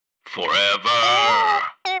Forever.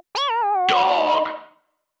 Dog.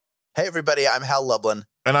 Hey, everybody, I'm Hal Lublin.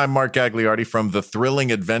 And I'm Mark Gagliardi from the Thrilling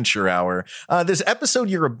Adventure Hour. This episode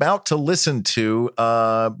you're about to listen to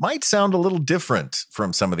might sound a little different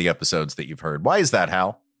from some of the episodes that you've heard. Why is that,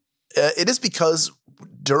 Hal? It is because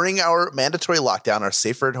during our mandatory lockdown, our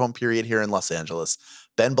safer at home period here in Los Angeles,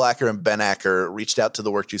 Ben Blacker and Ben Acker reached out to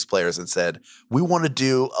the Work Juice players and said, we want to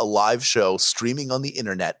do a live show streaming on the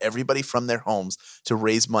internet, everybody from their homes, to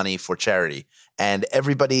raise money for charity. And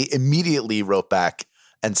everybody immediately wrote back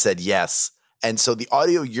and said yes. And so the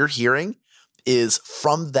audio you're hearing is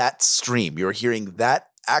from that stream. You're hearing that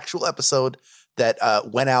actual episode that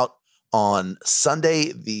went out on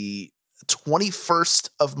Sunday, the 21st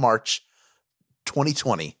of March,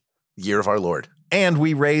 2020, year of our Lord. And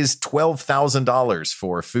we raised $12,000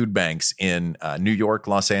 for food banks in New York,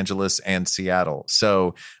 Los Angeles, and Seattle.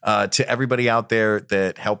 So to everybody out there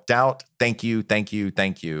that helped out, thank you, thank you,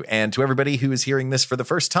 thank you. And to everybody who is hearing this for the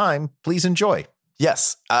first time, please enjoy.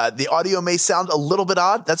 Yes, the audio may sound a little bit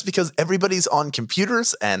odd. That's because everybody's on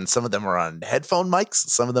computers, and some of them are on headphone mics.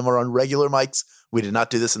 Some of them are on regular mics. We did not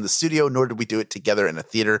do this in the studio, nor did we do it together in a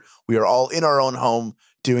theater. We are all in our own home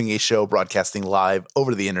doing a show broadcasting live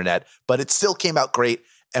over the internet, but it still came out great,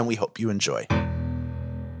 and we hope you enjoy.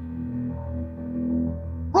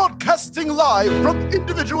 Broadcasting live from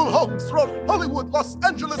individual homes throughout Hollywood, Los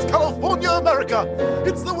Angeles, California, America.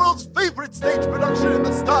 It's the world's favorite stage production in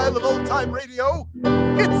the style of old-time radio.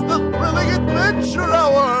 It's the Thrilling Adventure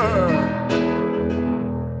Hour.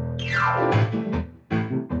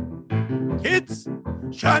 Kids,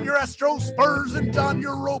 shine your Astro Spurs and don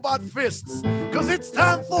your robot fists, because it's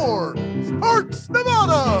time for Sparks,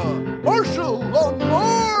 Nevada, Marshall on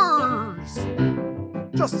Mars.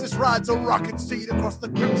 Justice rides a rocket steed across the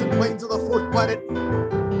crimson plains of the fourth planet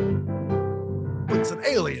with some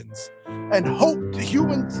aliens and hope to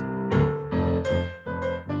humans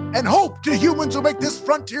will make this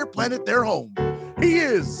frontier planet their home. He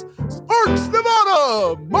is Sparks,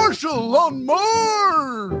 Nevada, Marshall on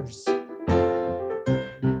Mars.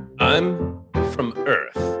 I'm from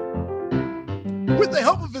Earth. With the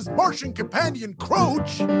help of his Martian companion,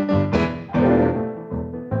 Croach.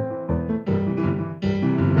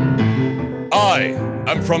 I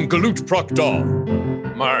am from Galut Proctor.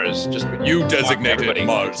 Mars, just You designated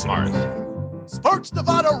Mars. Sparks,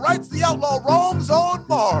 Nevada rights the outlaw wrongs on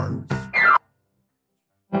Mars.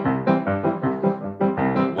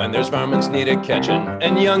 When there's varmints need a catching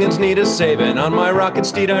and youngins need a saving, on my rocket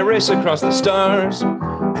steed I race across the stars.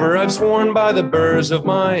 For I've sworn by the burrs of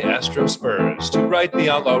my Astro Spurs to right the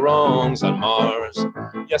outlaw wrongs on Mars.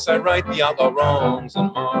 Yes, I right the outlaw wrongs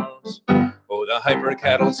on Mars. Oh, the hyper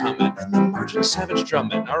cattle's humming and the Martian savage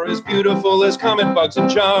drumming are as beautiful as comet bugs in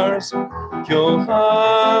jars. Yo,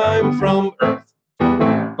 I'm from Earth,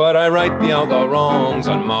 but I right the outlaw wrongs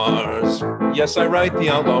on Mars. Yes, I right the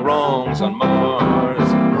outlaw wrongs on Mars.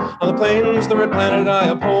 On the plains, the red planet, I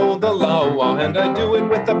uphold the law, and I do it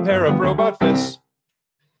with a pair of robot fists.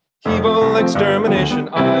 Evil extermination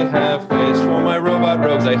I have faced. For my robot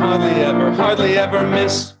rogues I hardly ever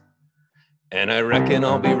miss. And I reckon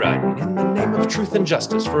I'll be riding in the name of truth and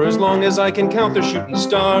justice for as long as I can count the shooting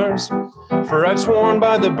stars. For I've sworn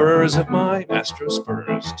by the burrs of my Astro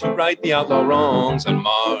Spurs to right the outlaw wrongs on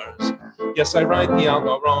Mars. Yes, I right the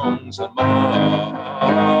outlaw wrongs on Mars.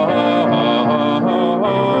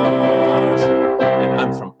 And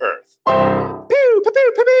I'm from Earth. Pew, pew,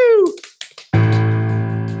 pew, pew, pew.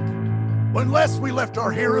 When last we left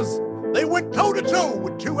our heroes, they went toe-to-toe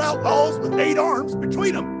with two outlaws with 8 arms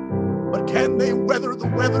between them. But can they weather the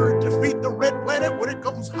weather and defeat the red planet when it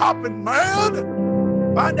goes hopping mad?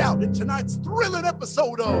 Find out in tonight's thrilling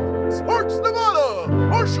episode of Sparks, Nevada,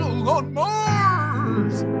 Marshall on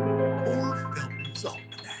Mars. Or Films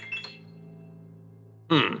Almanac.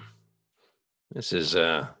 This is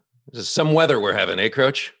some weather we're having, eh,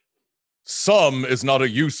 Croach? Some is not a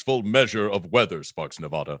useful measure of weather, Sparks,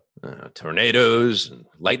 Nevada. Tornadoes,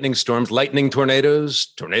 lightning storms, lightning tornadoes,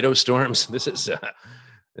 tornado storms. This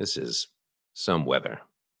is some weather.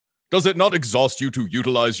 Does it not exhaust you to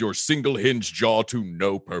utilize your single-hinged jaw to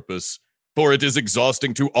no purpose? For it is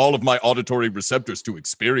exhausting to all of my auditory receptors to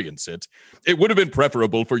experience it. It would have been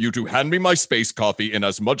preferable for you to hand me my space coffee in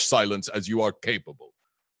as much silence as you are capable.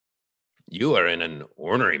 You are in an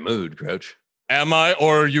ornery mood, Croach. Am I,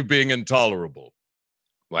 or are you being intolerable?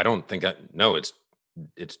 Well, I don't think no, it's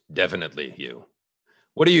definitely you.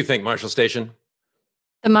 What do you think, Marshall Station?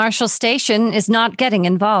 The Marshall Station is not getting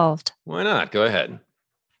involved. Why not? Go ahead.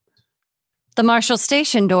 The Marshall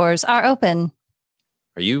Station doors are open.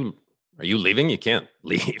 Are you leaving? You can't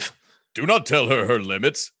leave. Do not tell her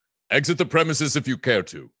limits. Exit the premises if you care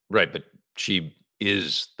to. Right, but she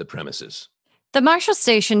is the premises. The Marshall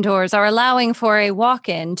Station doors are allowing for a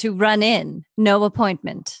walk-in to run in, no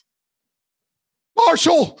appointment.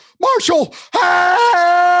 Marshall! Marshall!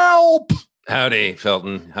 Help! Howdy,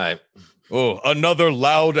 Felton. Hi. Oh, another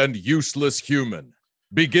loud and useless human.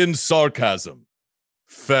 Begin sarcasm.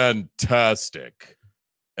 Fantastic.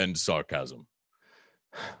 End sarcasm.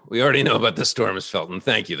 We already know about the storms, Felton.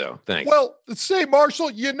 Thank you, though. Thanks. Well, see,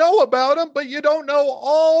 Marshall, you know about them, but you don't know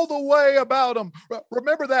all the way about them.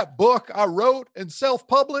 Remember that book I wrote and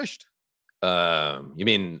self-published? You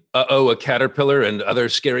mean Uh-Oh, a Caterpillar and Other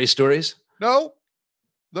Scary Stories? No,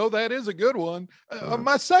 though that is a good one.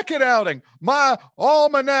 My second outing, my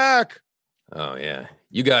almanac. Oh, yeah.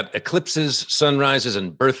 You got eclipses, sunrises,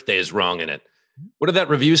 and birthdays wrong in it. What did that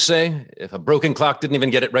review say? If a broken clock didn't even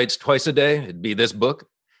get it right twice a day, it'd be this book?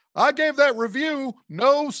 I gave that review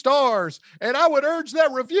no stars, and I would urge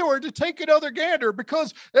that reviewer to take another gander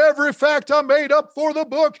because every fact I made up for the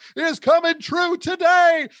book is coming true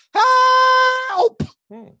today. Help!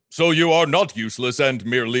 So you are not useless and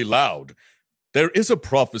merely loud. There is a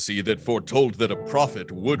prophecy that foretold that a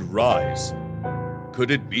prophet would rise. Could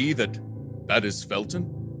it be that is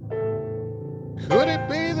Felton? Could it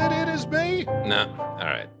be that it is me? No. All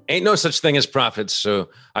right. Ain't no such thing as prophets, so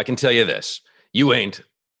I can tell you this. You ain't,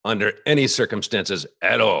 under any circumstances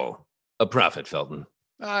at all, a prophet, Felton.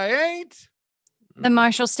 I ain't. The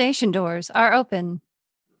Marshall Station doors are open.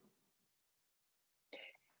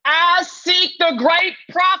 I seek the great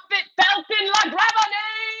prophet Felton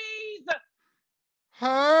LaGravenese!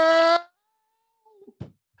 Huh?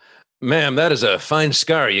 Ma'am, that is a fine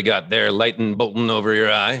scar you got there, lightin' bolting over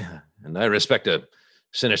your eye. And I respect a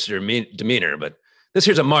sinister demeanor, but this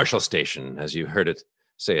here's a Marshall Station, as you heard it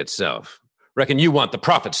say itself. Reckon you want the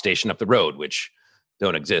prophet station up the road, which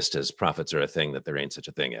don't exist, as prophets are a thing that there ain't such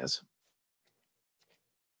a thing as.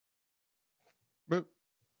 But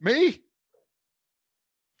me?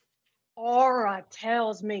 Aura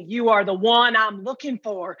tells me you are the one I'm looking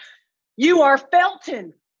for. You are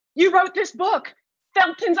Felton. You wrote this book,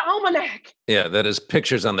 Felton's Almanac. Yeah, that is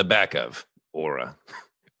pictures on the back of Aura.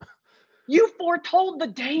 You foretold the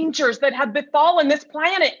dangers that have befallen this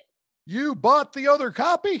planet. You bought the other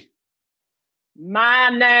copy? My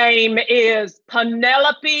name is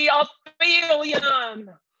Penelope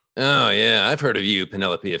Aphelion. Oh, yeah, I've heard of you,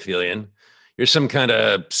 Penelope Aphelion. You're some kind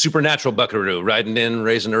of supernatural buckaroo riding in,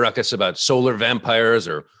 raising a ruckus about solar vampires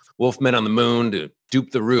or wolfmen on the moon to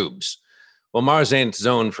dupe the rubes. Well, Mars ain't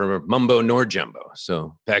zoned for mumbo nor jumbo,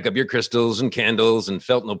 so pack up your crystals and candles, and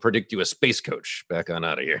Felton will predict you a space coach back on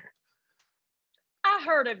out of here. I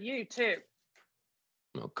heard of you, too.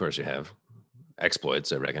 Well, of course you have.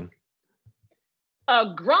 Exploits, I reckon.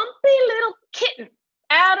 A grumpy little kitten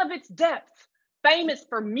out of its depths, famous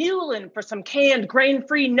for mewling for some canned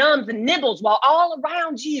grain-free numbs and nibbles while all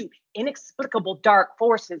around you inexplicable dark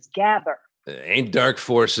forces gather. Ain't dark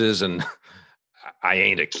forces, and I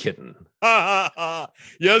ain't a kitten.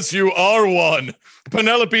 Yes, you are one.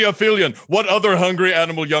 Penelope Aphelion, what other hungry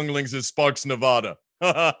animal younglings is Sparks Nevada?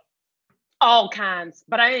 All kinds,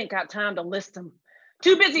 but I ain't got time to list them.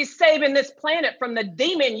 Too busy saving this planet from the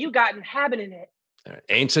demon you got inhabiting it.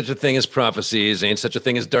 Ain't such a thing as prophecies, ain't such a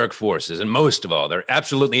thing as dark forces, and most of all, there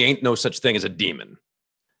absolutely ain't no such thing as a demon.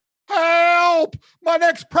 Help! My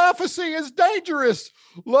next prophecy is dangerous.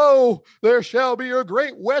 Lo, there shall be a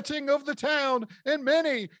great wetting of the town, and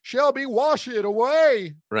many shall be washed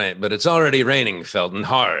away. Right, but it's already raining, Felton,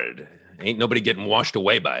 hard. Ain't nobody getting washed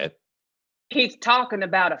away by it. He's talking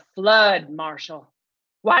about a flood, Marshall.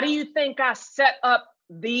 Why do you think I set up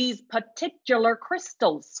these particular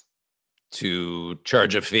crystals? To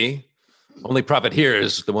charge a fee? Only profit here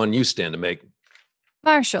is the one you stand to make.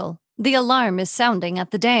 Marshall, the alarm is sounding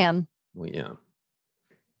at the dam. Well, yeah.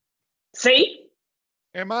 See?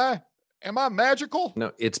 Am I magical?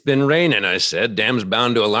 No, it's been raining, I said. Dam's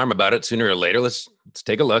bound to alarm about it sooner or later. Let's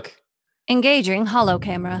take a look. Engaging holo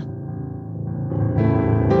camera.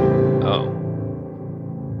 Oh.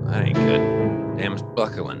 That ain't good. Dam's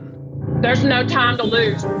buckling. There's no time to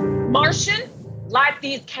lose. Martian, light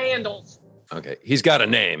these candles. Okay, he's got a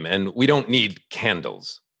name, and we don't need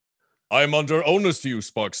candles. I'm under onus to you,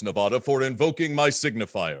 Sparks Nevada, for invoking my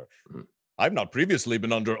signifier. I've not previously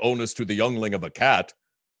been under onus to the youngling of a cat,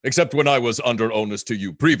 except when I was under onus to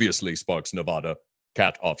you previously, Sparks Nevada,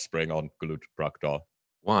 cat offspring on Glut Prakta.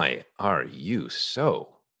 Why are you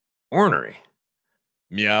so ornery?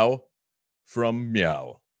 Meow from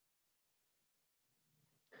meow.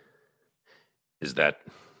 Is that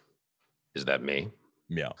me?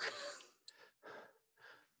 Meow.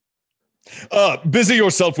 Busy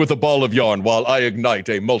yourself with a ball of yarn while I ignite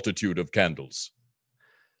a multitude of candles.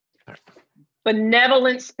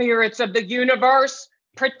 Benevolent spirits of the universe,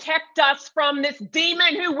 protect us from this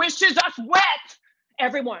demon who wishes us wet.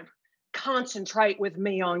 Everyone, concentrate with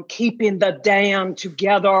me on keeping the dam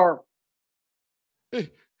together.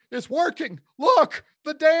 It's working. Look,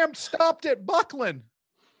 the dam stopped it buckling.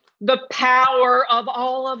 The power of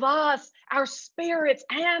all of us, our spirits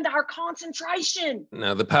and our concentration.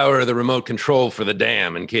 Now, the power of the remote control for the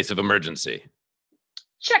dam in case of emergency.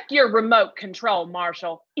 Check your remote control,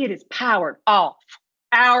 Marshall. It is powered off.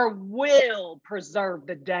 Our will preserve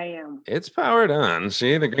the dam. It's powered on.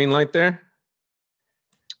 See the green light there?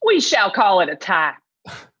 We shall call it a tie.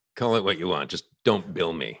 Call it what you want. Just don't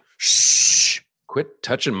bill me. Shh. Quit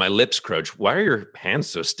touching my lips, Croach. Why are your hands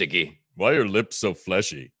so sticky? Why are your lips so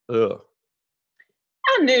fleshy? Ugh.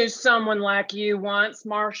 I knew someone like you once,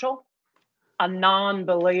 Marshall, a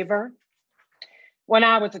non-believer. When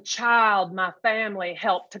I was a child, my family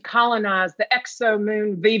helped to colonize the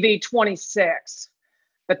exomoon VV26.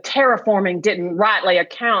 But terraforming didn't rightly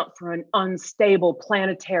account for an unstable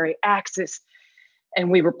planetary axis,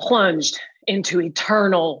 and we were plunged into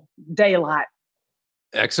eternal daylight.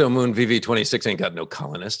 Exomoon VV26 ain't got no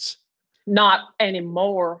colonists. Not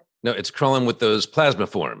anymore. No, it's crawling with those plasma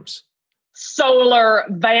forms. Solar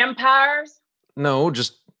vampires? No,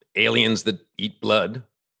 just aliens that eat blood.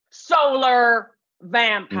 Solar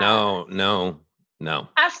vampires. No.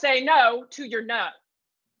 I say no to your no.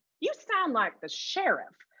 You sound like the sheriff.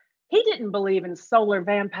 He didn't believe in solar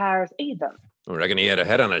vampires either. I reckon he had a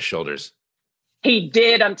head on his shoulders. He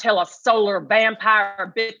did until a solar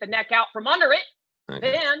vampire bit the neck out from under it.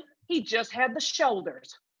 Okay. Then he just had the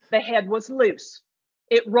shoulders. The head was loose.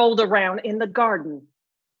 It rolled around in the garden.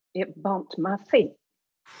 It bumped my feet.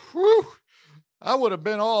 Whew. I would have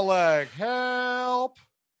been all like, help.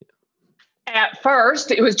 At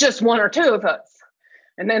first, it was just one or two of us,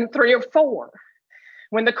 and then three or four.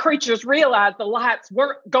 When the creatures realized the lights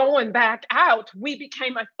weren't going back out, we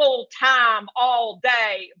became a full-time,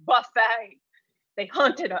 all-day buffet. They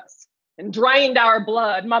hunted us and drained our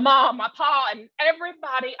blood, my mom, my pa, and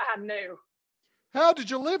everybody I knew. How did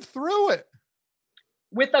you live through it?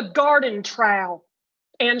 With a garden trowel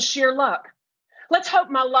and sheer luck. Let's hope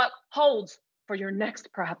my luck holds for your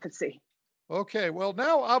next prophecy. Okay, well,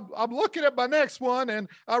 now I'm looking at my next one, and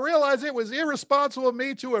I realize it was irresponsible of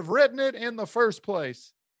me to have written it in the first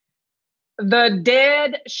place. The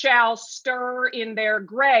dead shall stir in their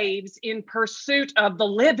graves in pursuit of the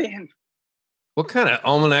living. What kind of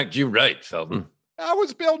almanac do you write, Felton? I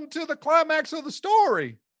was building to the climax of the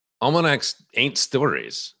story. Almanacs ain't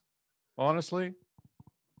stories. Honestly,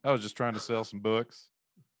 I was just trying to sell some books.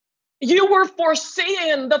 You were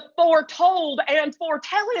foreseeing the foretold and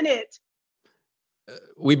foretelling it.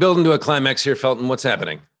 We build into a climax here, Felton. What's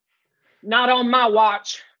happening? Not on my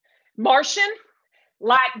watch. Martian,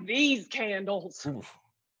 light these candles. Oof.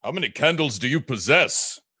 How many candles do you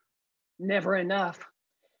possess? Never enough.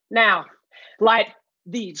 Now, light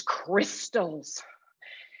these crystals.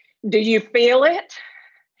 Do you feel it?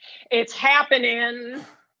 It's happening.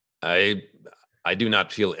 I do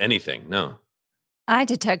not feel anything, no. I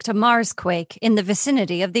detect a Mars quake in the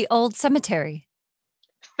vicinity of the old cemetery.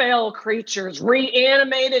 Fell creatures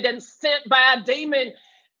reanimated and sent by a demon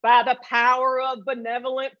by the power of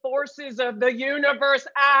benevolent forces of the universe.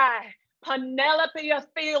 I, Penelope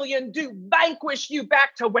Athelion, do vanquish you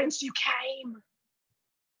back to whence you came.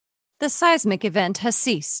 The seismic event has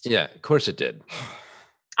ceased. Yeah, of course it did.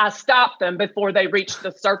 I stopped them before they reached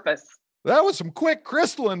the surface. That was some quick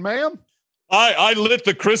crystalline, ma'am. I lit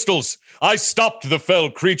the crystals. I stopped the fell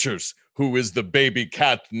creatures. Who is the baby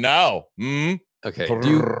cat now? Okay,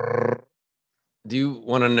 do you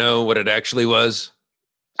want to know what it actually was?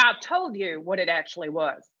 I told you what it actually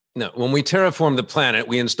was. No, when we terraformed the planet,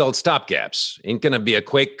 we installed stopgaps. Ain't gonna be a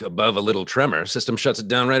quake above a little tremor. System shuts it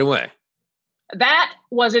down right away. That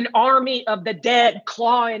was an army of the dead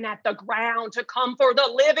clawing at the ground to come for the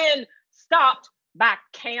living, stopped by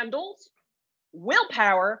candles,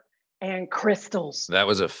 willpower, and crystals. That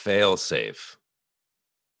was a fail-safe.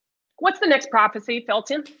 What's the next prophecy,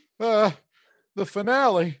 Felton? The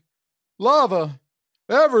finale. Lava.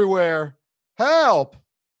 Everywhere. Help.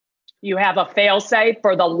 You have a fail-safe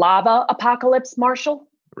for the lava apocalypse, Marshall?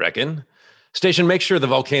 Reckon. Station, make sure the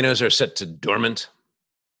volcanoes are set to dormant.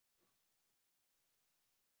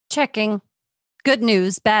 Checking. Good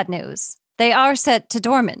news, bad news. They are set to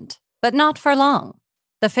dormant, but not for long.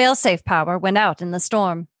 The failsafe power went out in the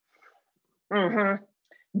storm. Mm-hmm.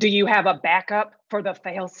 Do you have a backup for the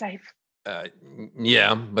failsafe?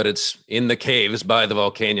 Yeah, but it's in the caves by the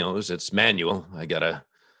volcanoes. It's manual. I gotta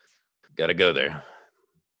go there.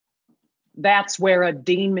 That's where a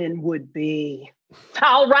demon would be.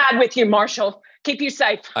 I'll ride with you, Marshall. Keep you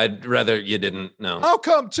safe. I'd rather you didn't. No. I'll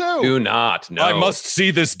come too. Do not. No. I must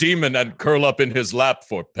see this demon and curl up in his lap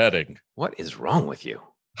for petting. What is wrong with you?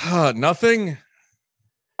 Nothing.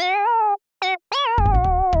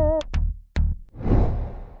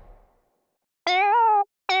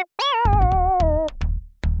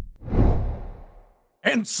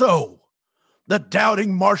 And so, the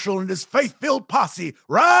doubting Marshal and his faith-filled posse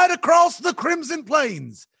ride across the Crimson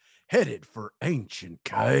Plains, headed for ancient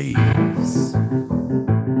caves.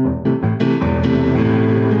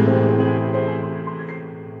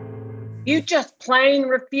 You just plain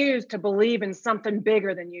refuse to believe in something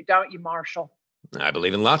bigger than you, don't you, Marshall? I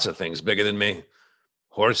believe in lots of things bigger than me.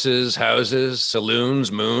 Horses, houses,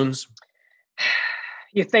 saloons, moons.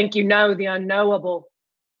 You think you know the unknowable,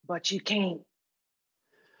 but you can't.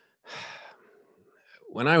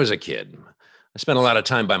 When I was a kid, I spent a lot of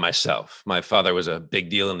time by myself. My father was a big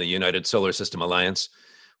deal in the United Solar System Alliance,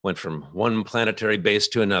 went from one planetary base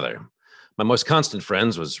to another. My most constant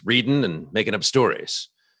friends was reading and making up stories.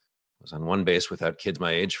 I was on one base without kids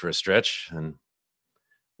my age for a stretch, and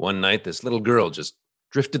one night this little girl just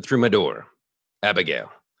drifted through my door,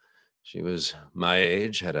 Abigail. She was my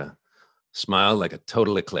age, had a smile like a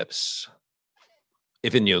total eclipse.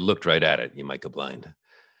 If you looked right at it, you might go blind.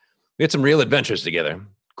 We had some real adventures together.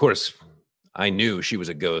 Of course, I knew she was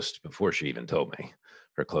a ghost before she even told me.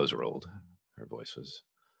 Her clothes were old. Her voice was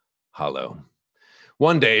hollow.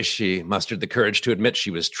 One day, she mustered the courage to admit she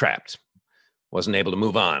was trapped. Wasn't able to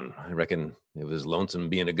move on. I reckon it was lonesome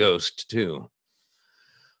being a ghost, too.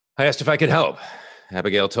 I asked if I could help.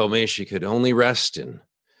 Abigail told me she could only rest in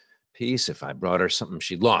peace if I brought her something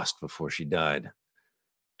she'd lost before she died.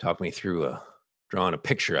 Talked me through drawing a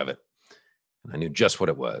picture of it. And I knew just what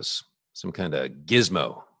it was. Some kind of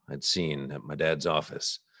gizmo I'd seen at my dad's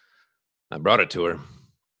office. I brought it to her.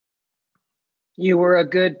 You were a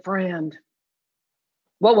good friend.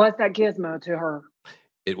 What was that gizmo to her?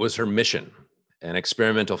 It was her mission, an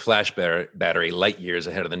experimental flash battery light years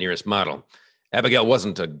ahead of the nearest model. Abigail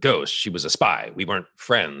wasn't a ghost. She was a spy. We weren't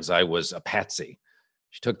friends. I was a patsy.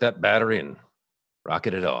 She took that battery and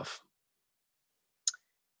rocketed off.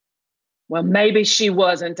 Well, maybe she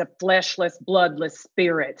wasn't a fleshless, bloodless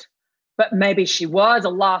spirit, but maybe she was a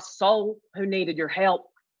lost soul who needed your help.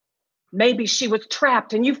 Maybe she was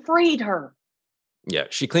trapped and you freed her. Yeah,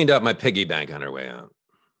 she cleaned out my piggy bank on her way out.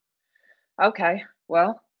 Okay,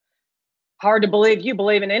 well, hard to believe you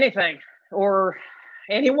believe in anything or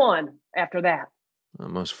anyone after that. Well,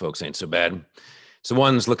 most folks ain't so bad. It's the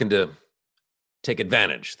ones looking to take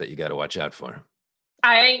advantage that you got to watch out for.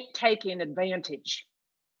 I ain't taking advantage.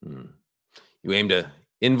 You aim to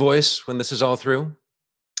invoice when this is all through?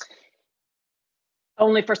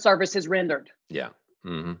 Only for services rendered. Yeah.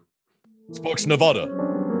 Sparks Nevada.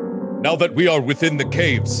 Now that we are within the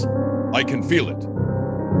caves, I can feel it.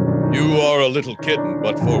 You are a little kitten,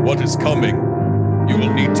 but for what is coming, you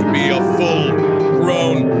will need to be a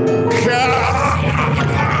full-grown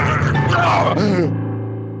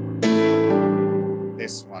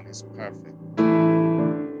This one is perfect.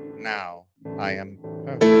 Now I am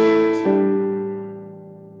perfect.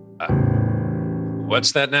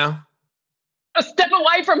 What's that now? Step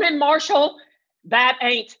away from him, Marshall. That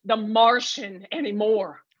ain't the Martian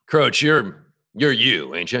anymore. Croach, you're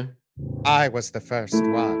you, ain't you? I was the first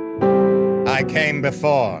one. I came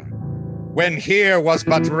before, when here was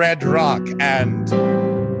but red rock and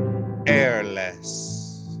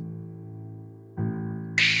airless.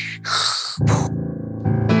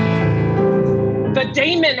 The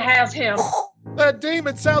demon has him. That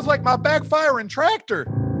demon sounds like my backfiring tractor.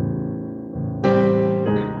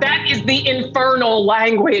 That is the infernal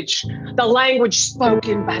language, the language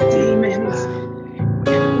spoken by demons.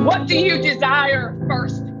 What do you desire,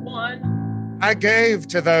 first one? I gave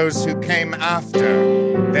to those who came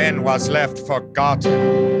after, then was left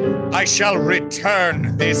forgotten. I shall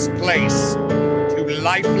return this place to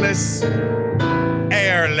lifeless,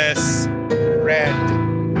 airless, red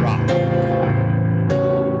rock.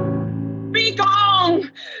 Be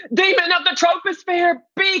gone! Demon of the troposphere,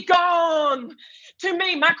 be gone! To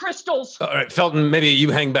me, my crystals. All right, Felton, maybe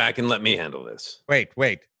you hang back and let me handle this. Wait.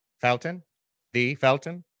 Felton? The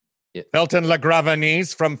Felton? Yeah. Felton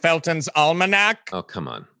LaGravenese from Felton's Almanac? Oh, come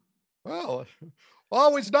on. Well,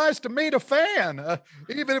 always nice to meet a fan,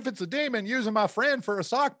 even if it's a demon using my friend for a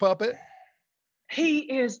sock puppet. He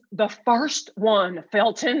is the first one,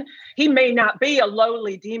 Felton. He may not be a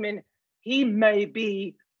lowly demon. He may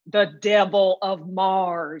be the devil of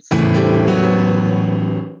Mars.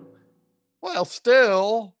 Well,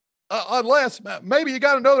 still, unless maybe you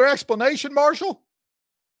got another explanation, Marshall?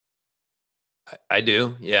 I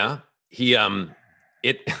do, yeah. He,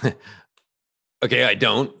 it, okay, I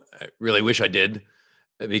don't. I really wish I did,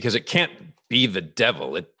 because it can't be the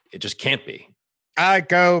devil. It just can't be. I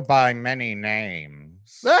go by many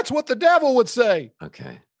names. That's what the devil would say.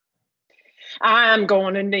 Okay. I'm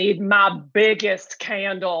going to need my biggest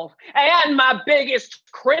candle and my biggest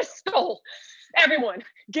crystal. Everyone,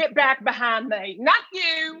 get back behind me. Not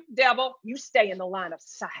you, devil. You stay in the line of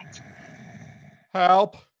sight.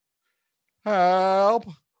 Help. Help.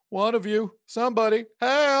 One of you. Somebody.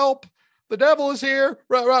 Help. The devil is here.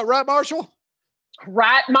 Right, Marshall?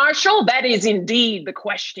 Right, Marshall? That is indeed the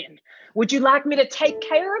question. Would you like me to take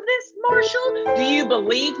care of this, Marshall? Do you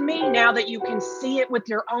believe me now that you can see it with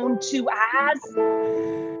your own two eyes?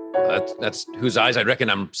 That's whose eyes I reckon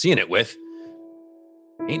I'm seeing it with.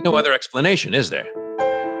 Ain't no other explanation, is there?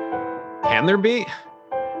 Can there be?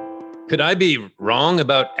 Could I be wrong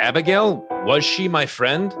about Abigail? Was she my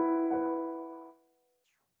friend?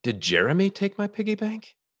 Did Jeremy take my piggy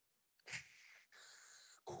bank?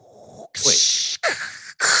 Wait.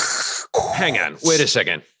 Hang on. Wait a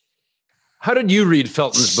second. How did you read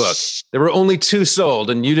Felton's book? There were only 2 sold,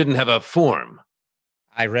 and you didn't have a form.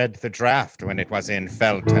 I read the draft when it was in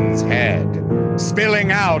Felton's head,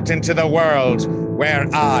 spilling out into the world where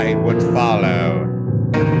I would follow.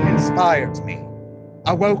 Inspired me,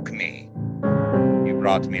 awoke me. You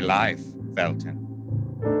brought me life, Felton.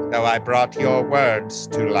 So I brought your words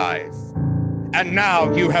to life. And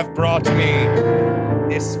now you have brought me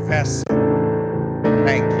this vessel.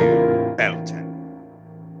 Thank you, Felton.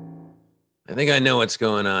 I think I know what's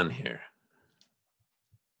going on here.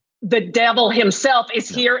 The devil himself is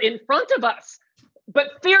here in front of us.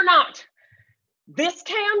 But fear not. This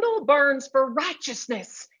candle burns for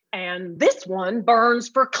righteousness, and this one burns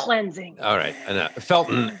for cleansing. All right.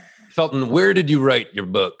 Felton, where did you write your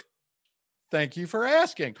book? Thank you for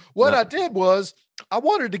asking. What I did was I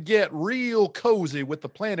wanted to get real cozy with the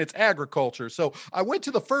planet's agriculture. So I went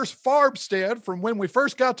to the first farmstead from when we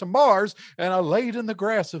first got to Mars, and I laid in the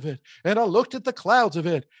grass of it, and I looked at the clouds of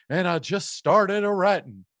it, and I just started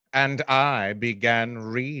a-writing. And I began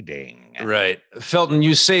reading. Right. Felton,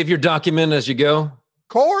 you save your document as you go? Of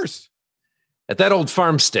course. At that old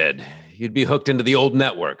farmstead, you'd be hooked into the old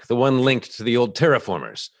network, the one linked to the old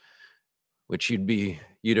terraformers, which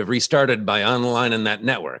you'd have restarted by online in that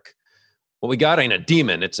network. What we got ain't a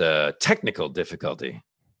demon, it's a technical difficulty.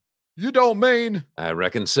 You don't mean... I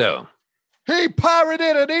reckon so. He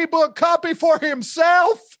pirated an ebook copy for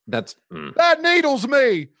himself? That needles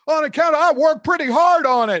me. On account of I work pretty hard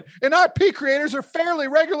on it, and IP creators are fairly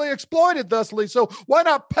regularly exploited thusly, so why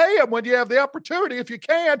not pay them when you have the opportunity? If you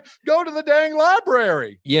can, go to the dang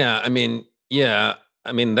library. I mean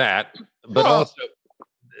that, but also...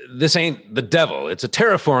 This ain't the devil. It's a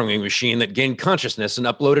terraforming machine that gained consciousness and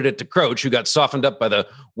uploaded it to Croach, who got softened up by the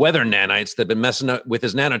weather nanites that had been messing up with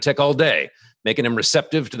his nanotech all day, making him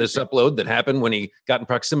receptive to this upload that happened when he got in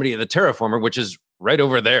proximity of the terraformer, which is right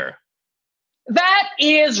over there. That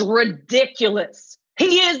is ridiculous.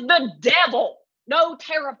 He is the devil. No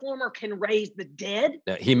terraformer can raise the dead.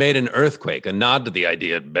 He made an earthquake, a nod to the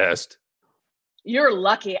idea at best. You're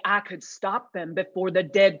lucky I could stop them before the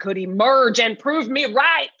dead could emerge and prove me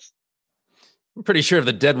right. I'm pretty sure if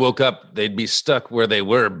the dead woke up, they'd be stuck where they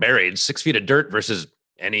were, buried. 6 feet of dirt versus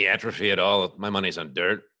any atrophy at all. My money's on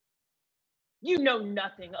dirt. You know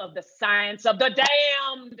nothing of the science of the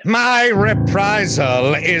damned. My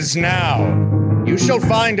reprisal is now. You shall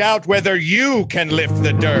find out whether you can lift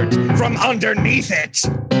the dirt from underneath it.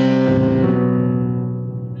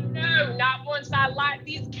 No, not once I light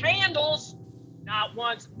these candles. Not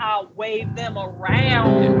once I'll wave them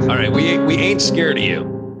around. All right, we ain't scared of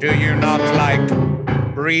you. Do you not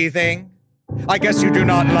like breathing? I guess you do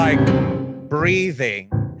not like breathing.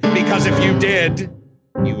 Because if you did,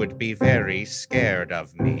 you would be very scared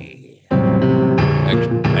of me. I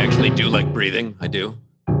actually do like breathing. I do.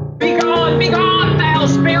 Be gone, foul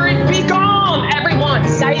spirit. Be gone. Everyone,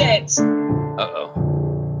 say it. Uh-oh.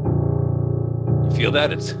 You feel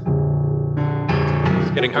that? It's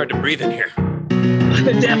getting hard to breathe in here.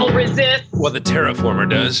 The devil resists. Well, the terraformer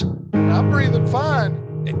does. I'm breathing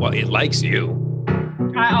fine. It likes you.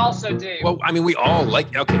 I also do. Well, I mean, we all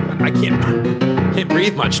like... Okay, but I can't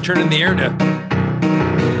breathe much. Turn in the air to...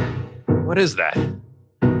 What is that?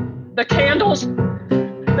 The candles,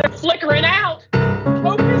 they're flickering out.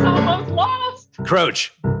 Hope is almost lost. Croach,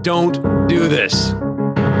 don't do this.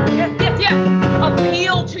 Yes.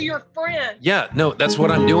 Appeal to your friend. Yeah, no, that's what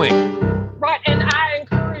I'm doing. Right, and I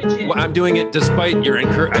encourage it. Well, I'm doing it despite your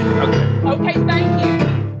encouragement. Okay, thank you.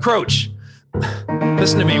 Croach,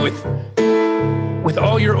 listen to me with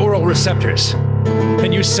all your oral receptors.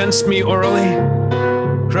 Can you sense me orally?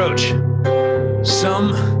 Croach,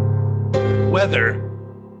 some weather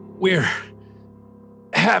we're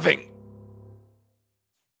having.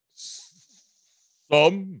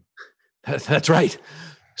 Some? That's right.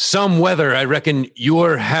 Some weather I reckon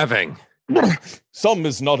you're having. Some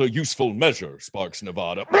is not a useful measure, Sparks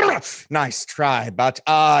Nevada. Nice try, but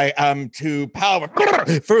I am too powerful.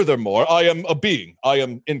 Furthermore, I am a being. I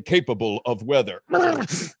am incapable of weather.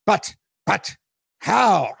 But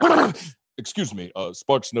how? Excuse me,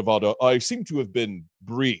 Sparks Nevada, I seem to have been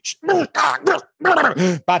breached.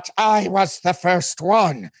 But I was the first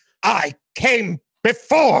one. I came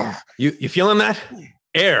before. You feeling that?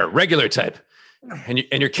 Air, regular type. And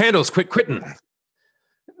your candles quit quitting.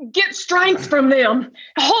 Get strength from them.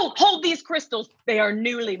 Hold these crystals. They are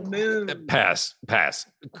newly mooned. Pass.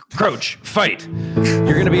 Croach, fight.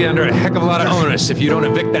 You're going to be under a heck of a lot of onus if you don't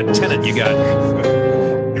evict that tenant you got.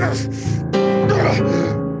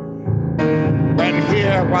 When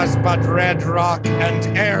here was but red rock and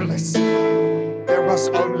airless, there was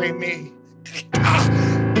only me.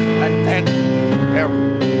 And then there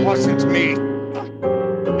wasn't me.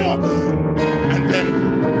 And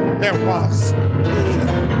then there was.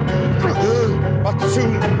 But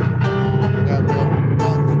soon there will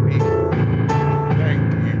not be. Thank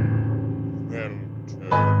you, Velter.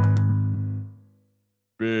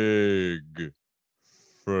 Big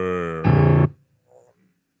fair.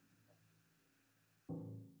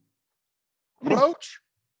 Roach?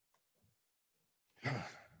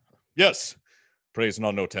 Yes. Praise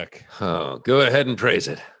Nanotech. Oh, go ahead and praise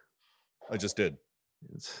it. I just did.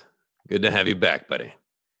 It's good to have you back, buddy.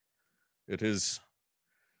 It is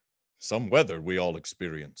some weather we all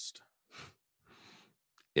experienced.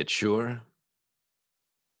 It sure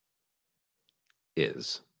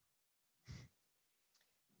is.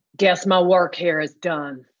 Guess my work here is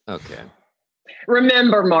done. Okay.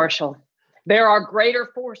 Remember, Marshall, there are greater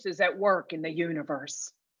forces at work in the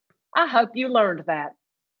universe. I hope you learned that.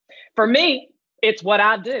 For me, it's what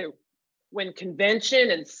I do. When convention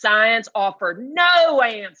and science offer no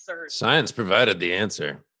answers, Science provided the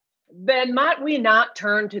answer. then might we not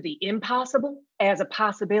turn to the impossible as a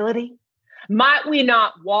possibility? Might we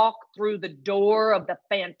not walk through the door of the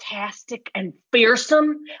fantastic and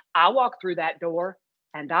fearsome? I walk through that door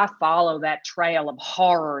and I follow that trail of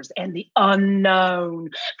horrors and the unknown.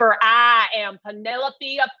 For I am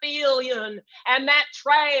Penelope Aphelion, and that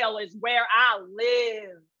trail is where I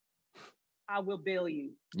live. I will bill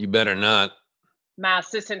you. You better not. My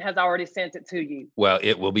assistant has already sent it to you. Well,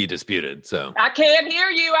 it will be disputed, so. I can't hear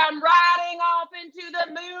you. I'm riding off into the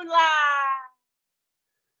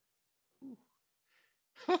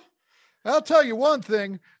moonlight. I'll tell you one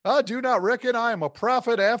thing. I do not reckon I am a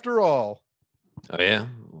prophet after all, Oh, yeah?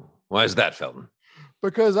 Why is that, Felton?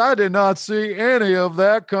 because I did not see any of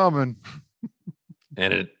that coming.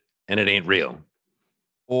 And it ain't real.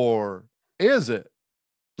 Or is it?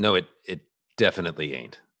 No, it definitely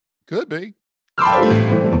ain't. Could be.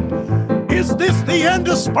 Is this the end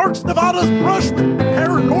of Sparks Nevada's brush with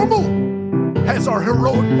paranormal? Has our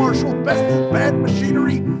heroic marshal bested bad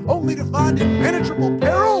machinery only to find impenetrable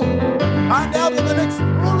peril? Find out in the next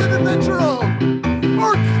thrilling adventure of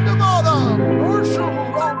Sparks Nevada, Marshal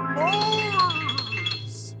on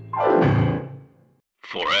Mars.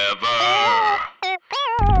 Forever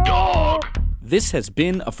Dog. This has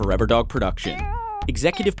been a Forever Dog production.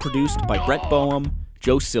 Executive produced by Brett Boehm,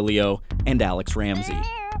 Joe Cilio, and Alex Ramsey.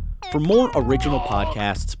 For more original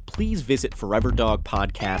podcasts, please visit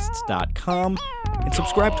foreverdogpodcasts.com and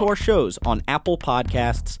subscribe to our shows on Apple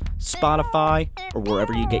Podcasts, Spotify, or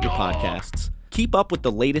wherever you get your podcasts. Keep up with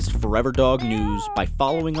the latest Forever Dog news by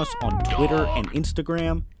following us on Twitter and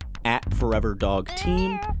Instagram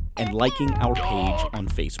 @ForeverDogTeam and liking our page on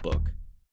Facebook.